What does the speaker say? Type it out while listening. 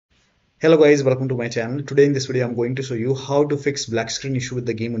Hello guys, welcome to my channel. Today in this video I'm going to show you how to fix black screen issue with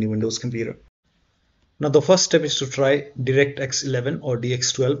the game on your Windows computer. Now the first step is to try DirectX 11 or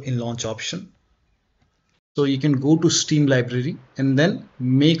DX12 in launch option. So you can go to Steam library and then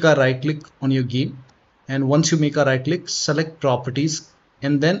make a right click on your game, and once you make a right click, select properties,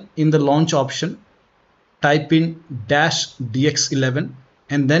 and then in the launch option type in -DX11,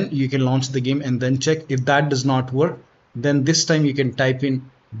 and then you can launch the game and then check. If that does not work, then this time you can type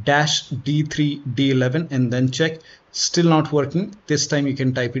in -D3D11 and then check. Still not working. This time you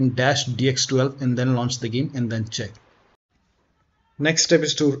can type in -DX12 and then launch the game and then check. Next step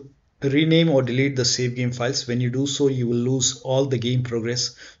is to rename or delete the save game files. When you do so, you will lose all the game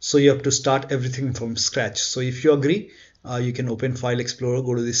progress, so you have to start everything from scratch. So if you agree, you can open File Explorer,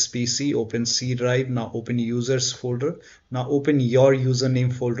 go to this PC, open C drive, now open users folder, now open your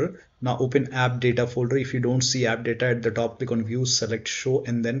username folder, now open app data folder. If you don't see app data at the top, click on view, select show,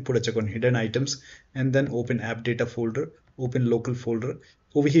 and then put a check on hidden items, and then open app data folder, open local folder.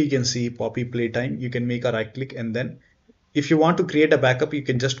 Over here you can see Poppy Playtime. You can make a right click, and then if you want to create a backup, you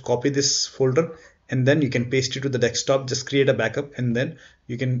can just copy this folder and then you can paste it to the desktop. Just create a backup and then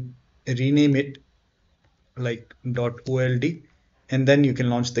you can rename it like .old, and then you can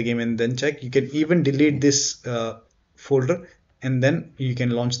launch the game and then check. You can even delete this folder and then you can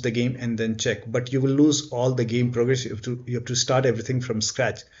launch the game and then check, but you will lose all the game progress. You have to start everything from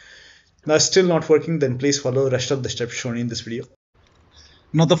scratch. Now still not working, then please follow the rest of the steps shown in this video.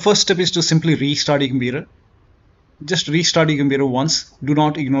 Now the first step is to simply restart your computer. Just restart your computer once. Do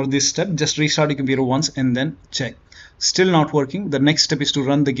not ignore this step. Just restart your computer once and then check. Still not working. The next step is to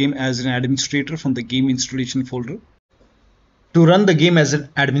run the game as an administrator from the game installation folder. To run the game as an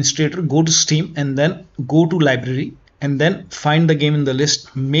administrator, go to Steam and then go to library and then find the game in the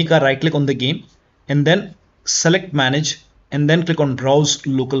list. Make a right click on the game and then select manage and then click on browse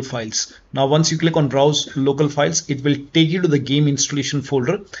local files. Now once you click on browse local files, it will take you to the game installation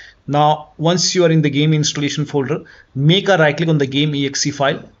folder. Now once you are in the game installation folder, make a right click on the game exe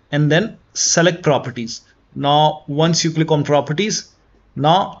file and then select properties. Now once you click on properties,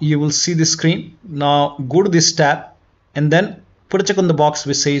 now you will see the screen. Now go to this tab and then put a check on the box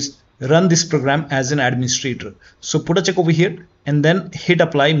which says run this program as an administrator. So put a check over here and then hit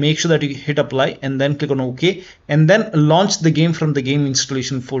apply. Make sure that you hit apply and then click on OK and then launch the game from the game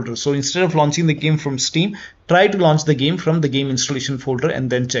installation folder. So instead of launching the game from Steam, try to launch the game from the game installation folder and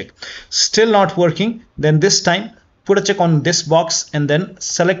then check. Still not working, then this time put a check on this box and then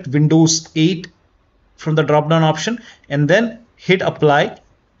select Windows 8 from the drop down option and then hit apply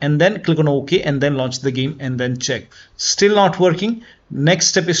and then click on OK and then launch the game and then check. Still not working. Next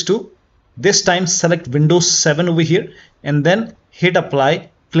step is to this time select Windows 7 over here and then hit apply,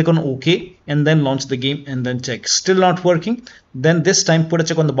 click on OK and then launch the game and then check. Still not working. Then this time put a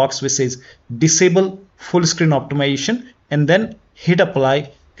check on the box which says disable full screen optimization and then hit apply,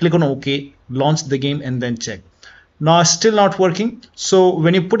 click on OK, launch the game and then check. Now still not working. So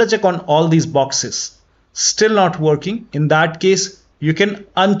when you put a check on all these boxes, still not working, in that case you can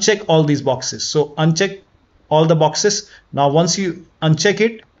uncheck all these boxes. So uncheck all the boxes. Now once you uncheck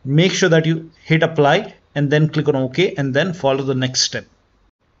it, make sure that you hit apply and then click on OK and then follow the next step.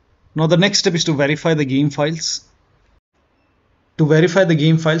 Now the next step is to verify the game files. To verify the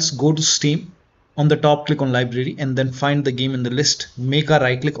game files, go to Steam. On the top, click on library and then find the game in the list. Make a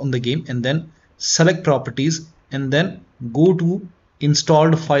right click on the game and then select properties and then go to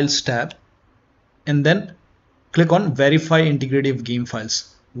installed files tab and then click on verify integrity of game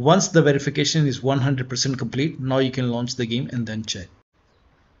files. Once the verification is 100% complete, now you can launch the game and then check.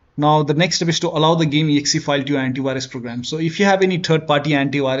 Now the next step is to allow the game exe file to your antivirus program. So if you have any third-party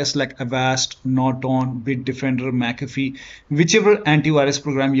antivirus like Avast, Norton, Bitdefender, McAfee, whichever antivirus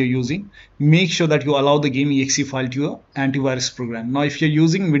program you're using, make sure that you allow the game exe file to your antivirus program. Now if you're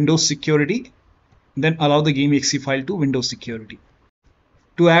using Windows Security, then allow the game exe file to Windows Security.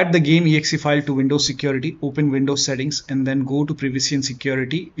 To add the game exe file to Windows Security, open Windows Settings and then go to Privacy and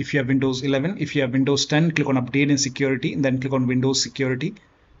Security. If you have Windows 11, if you have Windows 10, click on Update and Security and then click on Windows Security.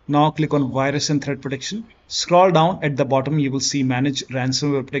 Now click on Virus and Threat Protection. Scroll down at the bottom, you will see Manage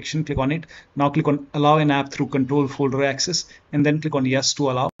Ransomware Protection. Click on it. Now click on Allow an app through Control Folder Access and then click on Yes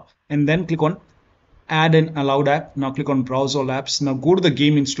to allow and then click on Add an allowed app. Now click on Browse all apps. Now go to the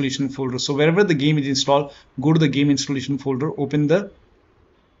game installation folder. So wherever the game is installed, go to the game installation folder, open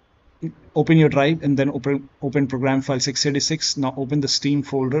your drive and then open program file 686. Now open the Steam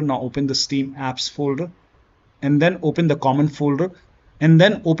folder. Now open the Steam apps folder and then open the common folder and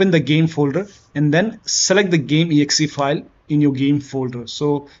then open the game folder and then select the game exe file in your game folder.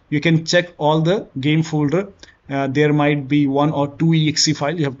 So you can check all the game folder there might be 1 or 2 exe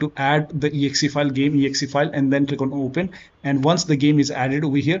file. You have to add the exe file, game exe file, and then click on open. And once the game is added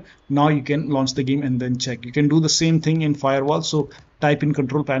over here, now you can launch the game and then check. You can do the same thing in firewall. So type in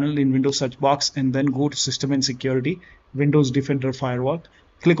control panel in Windows search box and then go to system and security, Windows Defender Firewall.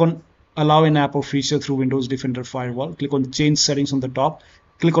 Click on allow an app or feature through Windows Defender Firewall. Click on change settings on the top.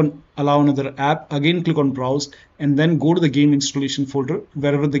 Click on allow another app. Again, click on browse and then go to the game installation folder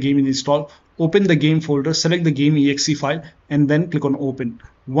wherever the game is installed. Open the game folder, select the game exe file and then click on open.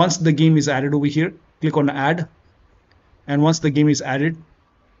 Once the game is added over here, click on add. And once the game is added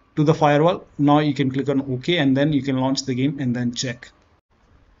to the firewall, now you can click on OK and then you can launch the game and then check.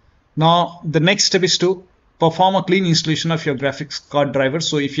 Now the next step is to perform a clean installation of your graphics card driver.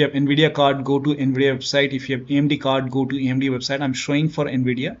 So if you have NVIDIA card, go to NVIDIA website. If you have AMD card, go to AMD website. I'm showing for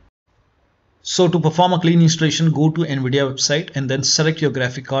NVIDIA. So to perform a clean installation, go to NVIDIA website and then select your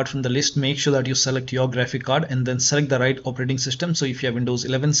graphic card from the list. Make sure that you select your graphic card and then select the right operating system. So if you have Windows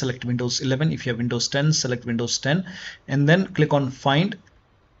 11, select Windows 11. If you have Windows 10, select Windows 10 and then click on find.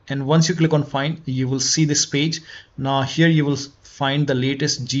 And once you click on find, you will see this page. Now here you will find the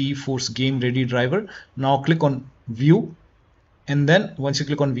latest GeForce Game Ready driver. Now click on view and then once you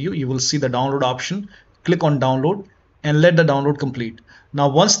click on view, you will see the download option. Click on download and let the download complete. Now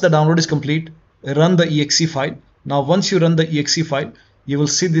once the download is complete, run the exe file. Now once you run the exe file, you will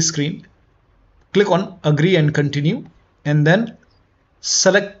see this screen. Click on agree and continue and then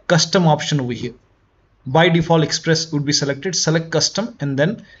select custom option over here. By default Express would be selected. Select custom and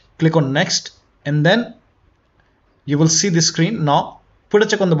then click on next and then you will see this screen. Now put a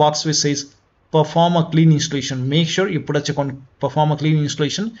check on the box which says perform a clean installation. Make sure you put a check on perform a clean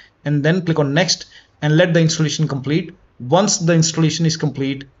installation and then click on next and let the installation complete. Once the installation is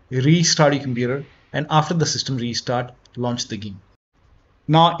complete, restart your computer and after the system restart, launch the game.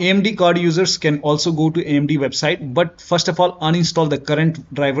 Now AMD card users can also go to AMD website, but first of all uninstall the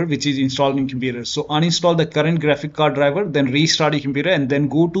current driver which is installed in computer. So uninstall the current graphic card driver, then restart your computer and then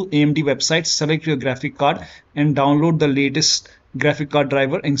go to AMD website, select your graphic card and download the latest graphic card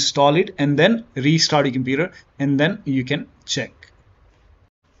driver, install it and then restart your computer and then you can check.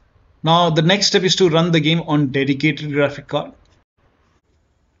 Now the next step is to run the game on dedicated graphic card.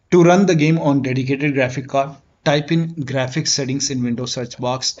 To run the game on dedicated graphic card, type in graphics settings in Windows search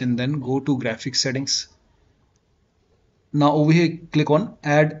box and then go to graphics settings. Now over here click on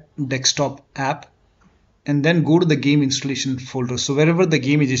add desktop app and then go to the game installation folder. So wherever the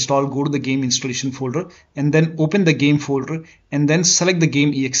game is installed, go to the game installation folder and then open the game folder and then select the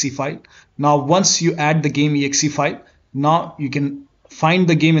game exe file. Now once you add the game exe file, now you can find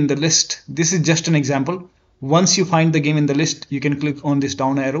the game in the list. This is just an example. Once you find the game in the list, you can click on this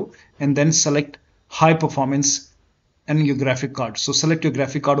down arrow and then select high performance and your graphic card. So select your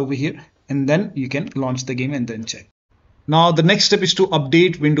graphic card over here and then you can launch the game and then check. Now the next step is to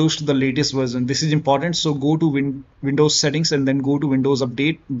update Windows to the latest version. This is important. So go to Windows settings and then go to Windows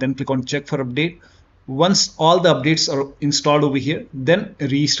update, then click on check for update. Once all the updates are installed over here, then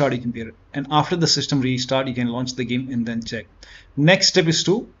restart your computer and after the system restart, you can launch the game and then check. Next step is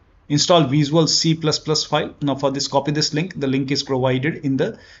to install Visual C++ file. Now for this, copy this link. The link is provided in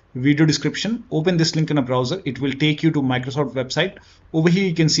the video description. Open this link in a browser. It will take you to Microsoft website. Over here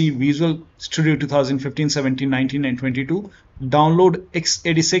you can see Visual Studio 2015, 17, 19 and 22. Download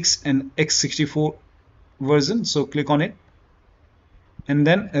x86 and x64 version. So click on it and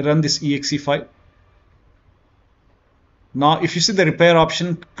then run this exe file. Now if you see the repair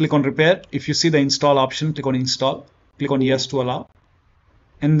option, click on repair. If you see the install option, click on install. Click on yes to allow.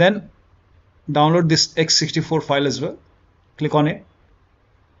 And then download this x64 file as well. Click on it.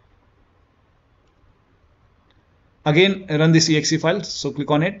 Again run this exe file. So click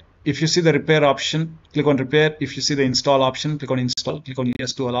on it. If you see the repair option, click on repair. If you see the install option, click on install. Click on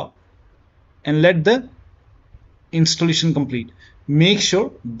yes to allow. And let the installation complete. Make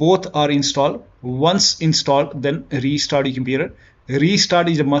sure both are installed. Once installed, then restart your computer. Restart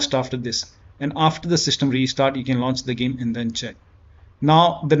is a must after this. And after the system restart, you can launch the game and then check.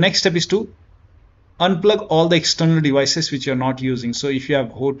 Now the next step is to unplug all the external devices which you are not using. So if you have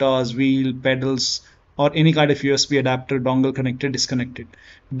HOTAs, wheel, pedals or any kind of USB adapter, dongle connected, disconnect it.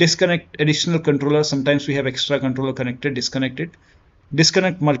 Disconnect additional controller. Sometimes we have extra controller connected, disconnect it.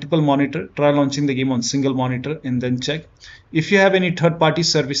 Disconnect multiple monitor. Try launching the game on single monitor and then check. If you have any third-party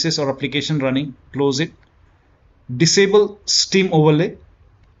services or application running, close it. Disable Steam overlay.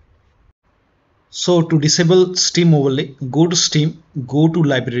 So to disable Steam overlay, go to Steam, go to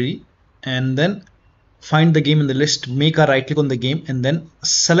library and then find the game in the list, make a right click on the game and then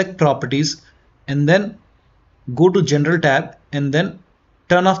select properties and then go to general tab and then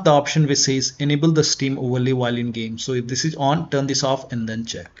turn off the option which says enable the Steam overlay while in game. So if this is on, turn this off and then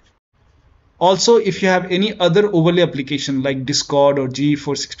check. Also, if you have any other overlay application like Discord or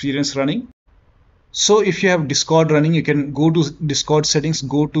GeForce Experience running, so if you have Discord running, you can go to Discord settings,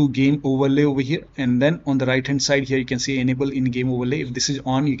 go to game overlay over here, and then on the right hand side here you can see enable in-game overlay. If this is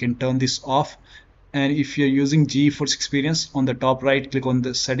on, you can turn this off. And if you're using GeForce Experience, on the top right, click on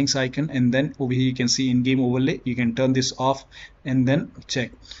the settings icon, and then over here you can see in-game overlay. You can turn this off and then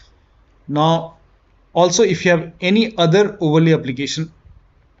check. Now, also if you have any other overlay application,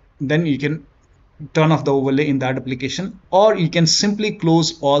 then you can turn off the overlay in that application, or you can simply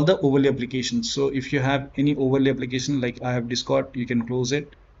close all the overlay applications. So if you have any overlay application, like I have Discord, you can close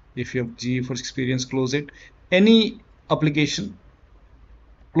it. If you have GeForce Experience, close it. Any application,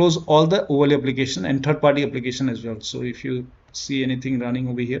 close all the overlay application and third-party application as well. So if you see anything running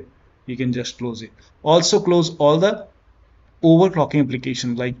over here, you can just close it. Also close all the overclocking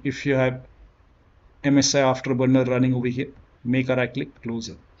application, like if you have MSI Afterburner running over here, make a right click, close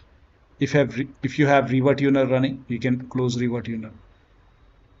it. If you have ReverTuner running, you can close ReverTuner.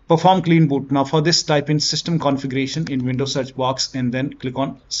 Perform clean boot. Now for this, type in system configuration in Windows search box and then click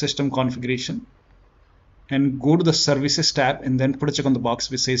on system configuration and go to the services tab and then put a check on the box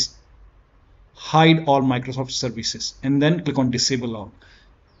which says hide all Microsoft services and then click on disable all.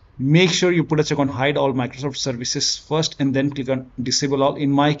 Make sure you put a check on hide all Microsoft services first and then click on disable all. In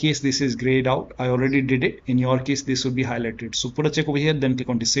my case, this is grayed out. I already did it. In your case, this would be highlighted. So put a check over here, then click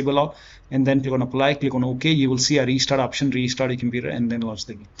on disable all and then click on apply, click on OK. You will see a restart option, restart your computer and then launch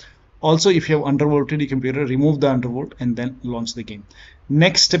the game. Also, if you have undervolted your computer, remove the undervolt and then launch the game.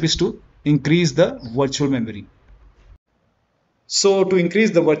 Next step is to increase the virtual memory. So to increase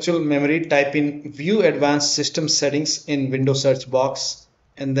the virtual memory, type in view advanced system settings in Windows search box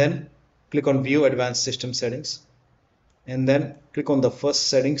and then click on view advanced system settings and then click on the first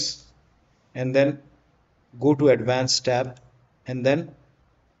settings and then go to advanced tab and then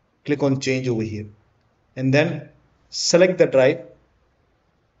click on change over here and then select the drive.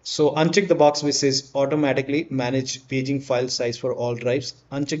 So uncheck the box which says automatically manage paging file size for all drives.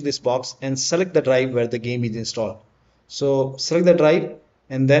 Uncheck this box and select the drive where the game is installed. So select the drive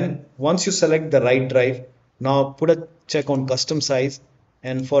and then once you select the right drive, now put a check on custom size.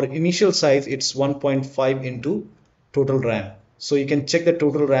 And for initial size, it's 1.5 into total RAM. So you can check the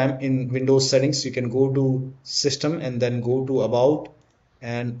total RAM in Windows settings. You can go to system and then go to about,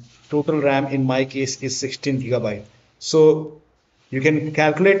 and total RAM in my case is 16 GB. So you can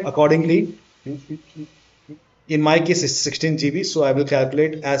calculate accordingly. In my case, it's 16 GB. So I will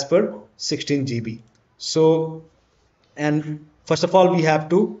calculate as per 16 GB. So, and first of all, we have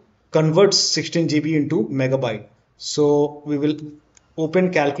to convert 16 GB into megabyte. So we will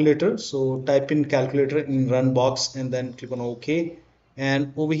open calculator. So type in calculator in run box and then click on OK.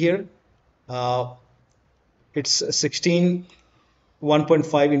 And over here, it's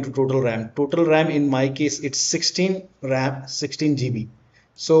 1.5 into total RAM. Total RAM in my case, it's 16 GB.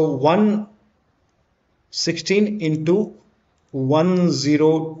 So 16 into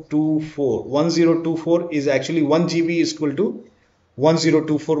 1024. 1024 is actually 1 GB is equal to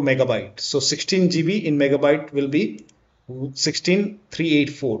 1024 megabyte. So 16 GB in megabyte will be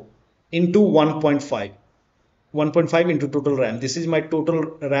 16384 into 1.5. 1.5 into total RAM. This is my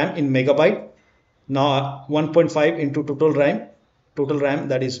total RAM in megabyte. Now 1.5 into total RAM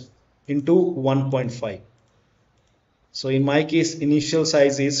that is into 1.5. So in my case, initial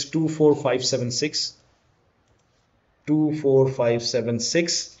size is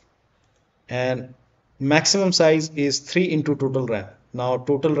 24576 and maximum size is 3 into total RAM. Now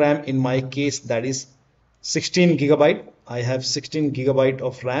total RAM in my case, that is 16 GB. I have 16 GB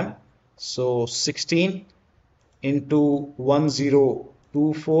of RAM. So 16 into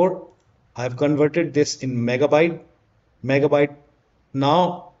 1024. I have converted this in megabyte.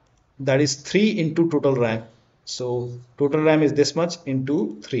 Now that is 3 into total RAM. So total RAM is this much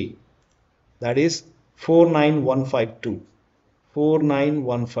into 3. That is 49152.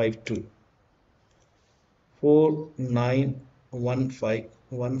 49152.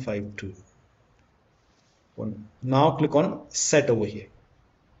 49152. Now click on set over here.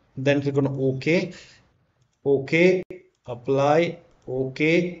 Then click on OK. OK. Apply.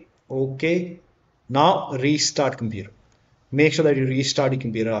 OK. OK. Now restart computer. Make sure that you restart your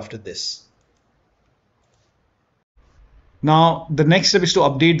computer after this. Now the next step is to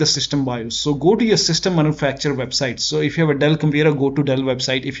update the system BIOS. So go to your system manufacturer website. So if you have a Dell computer, go to Dell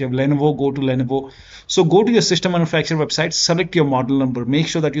website. If you have Lenovo, go to Lenovo. So go to your system manufacturer website, select your model number, make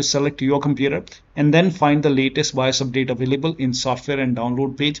sure that you select your computer and then find the latest BIOS update available in software and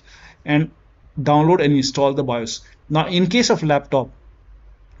download page and download and install the BIOS. Now in case of laptop,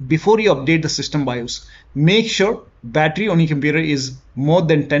 before you update the system BIOS, make sure battery on your computer is more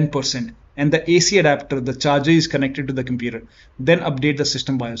than 10% and the AC adapter, the charger, is connected to the computer. Then update the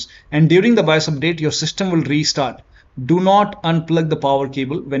system BIOS. And during the BIOS update, your system will restart. Do not unplug the power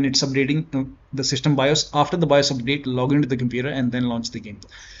cable when it's updating the system BIOS. After the BIOS update, log into the computer and then launch the game.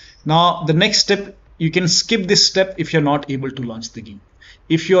 Now, the next step, you can skip this step if you're not able to launch the game.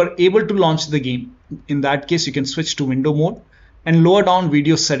 If you are able to launch the game, in that case, you can switch to window mode and lower down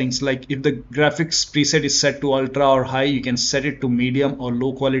video settings. Like if the graphics preset is set to ultra or high, you can set it to medium or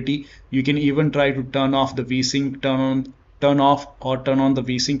low quality. You can even try to turn off the VSync, turn off or turn on the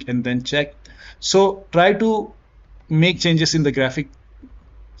VSync and then check. So try to make changes in the graphic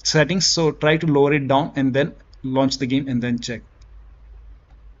settings. So try to lower it down and then launch the game and then check.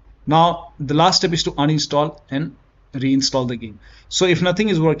 Now the last step is to uninstall and reinstall the game. So if nothing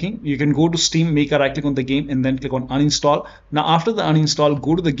is working, you can go to Steam, make a right click on the game and then click on uninstall. Now after the uninstall,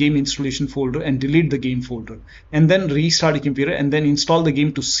 go to the game installation folder and delete the game folder and then restart your computer and then install the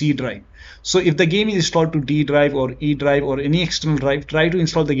game to C drive. So if the game is installed to D drive or E drive or any external drive, try to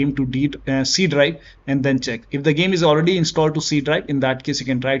install the game to C drive and then check. If the game is already installed to C drive, in that case you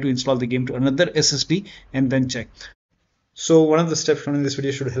can try to install the game to another SSD and then check. So one of the steps shown in this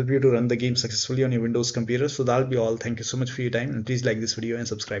video should help you to run the game successfully on your Windows computer. So that'll be all. Thank you so much for your time and please like this video and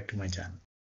subscribe to my channel.